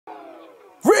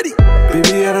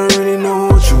Baby, I don't really know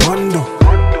what you want to.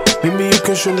 Maybe you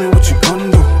can show me what you gon'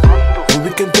 do. Or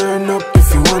we can turn up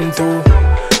if you want to.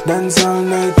 Dance all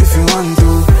night if you want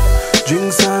to.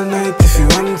 Drinks all night if you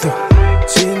want to.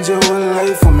 Change your whole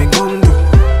life, what me gon' do?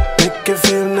 Make you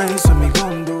feel nice, what me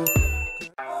gon' do?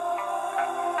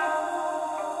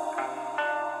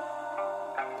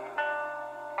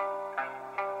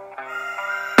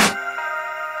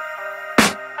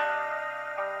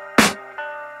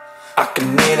 I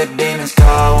can hear the demons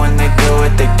call when they do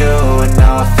what they do. And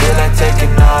now I feel like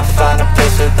taking off, find a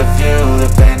place with a view. The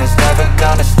pain is never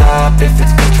gonna stop if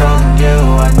it's controlling you.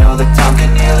 I know that time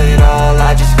can heal it all,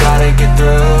 I just gotta get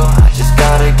through. I just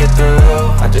gotta get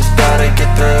through, I just gotta get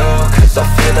through. Cause I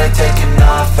feel like taking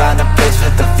off, find a place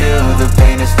with a view. The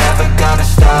pain is never gonna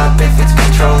stop if it's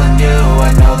controlling you.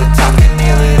 I know that time can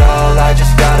heal it all, I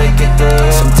just gotta get through.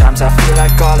 Sometimes I feel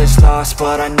like all is lost,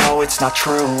 but I know it's not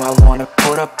true. I wanna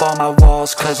put up all my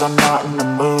walls cause I'm not in the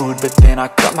mood, but then I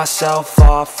cut myself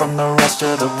off from the rest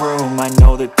of the room. I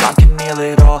know that time can heal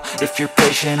it all if you're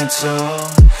patient and soon.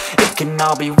 It can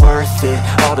all be worth it,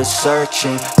 all the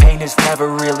searching. Pain is never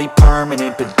really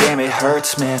permanent, but damn it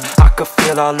hurts, man. I could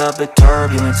feel all of the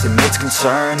turbulence and it's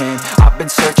concerning. I've been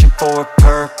searching for a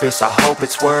purpose, I hope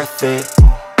it's worth it.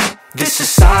 This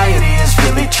society is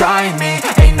really trying me.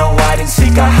 Ain't no hide and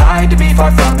seek, I hide to be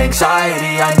far from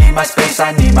anxiety. I need my space,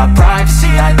 I need my privacy,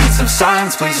 I need some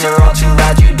silence, please. You're all too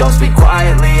loud, you don't speak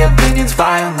quietly. Opinions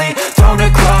violently thrown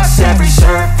across every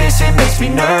surface, it makes me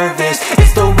nervous.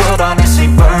 Is the world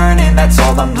honestly burning? That's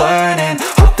all I'm learning.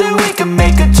 Hope that we can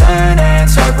make a turn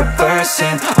and start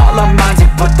reversing. All our minds,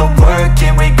 we put the work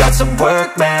in, we got some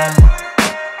work, man.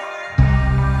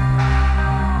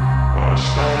 I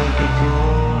started to grow.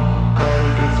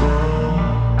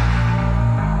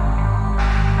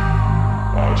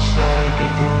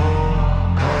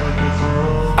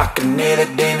 I can hear the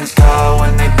demons call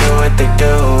when they do what they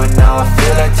do. And now I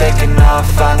feel like taking off,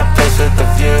 find a place with a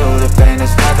view. The pain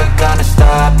is never gonna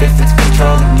stop if it's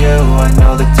controlling you. I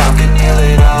know that time can heal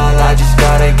it all, I just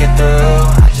gotta get through.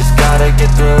 I just gotta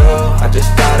get through, I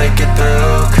just gotta get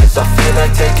through. Cause I feel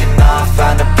like taking off,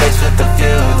 find a place with a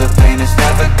view. The pain is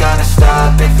never gonna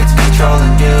stop if it's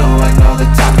controlling you. I know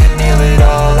that time can heal it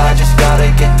all, I just gotta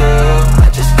get through. I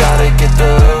just gotta get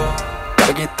through.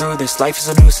 Gotta get through this, life is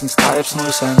a nuisance, tie up some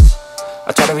loose ends.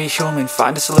 I try to be human,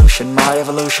 find a solution, my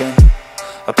evolution.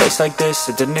 A place like this,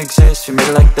 it didn't exist, we made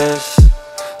it like this.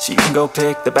 So you can go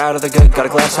pick the bad or the good, got a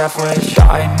glass halfway.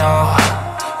 I know,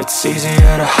 it's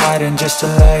easier to hide than just to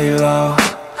lay low.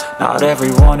 Not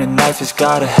everyone in life has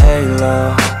got a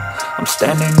halo. I'm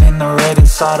standing in the red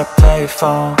inside a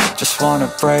payphone, just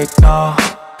wanna break, no.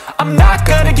 I'm not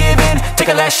gonna give in, take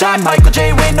a last shot, Michael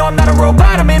J. Win. No, I'm not a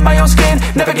robot, I'm in my own skin.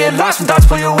 Never get lost when thoughts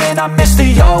pull you in. I miss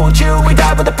the old you, we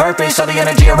died with a purpose. All the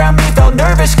energy around me felt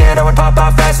nervous, scared I would pop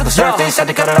out fast to the surface. Had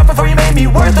to cut it off before you made me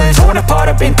worthless. Torn apart,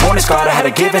 I've been torn and scarred. I had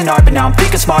a given art, but now I'm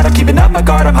thinking smart. I'm keeping up my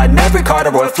guard, I'm hiding every card.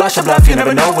 A royal flush of love, you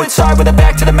never know what's hard. With a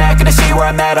back to the mat, gonna see where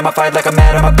I'm at. I'ma fight like I'm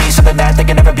mad, I'ma be something that they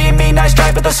can never be me. Nice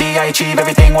try, but they'll see I achieve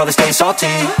everything while they stay salty.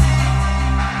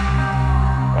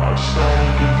 I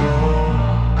started to go.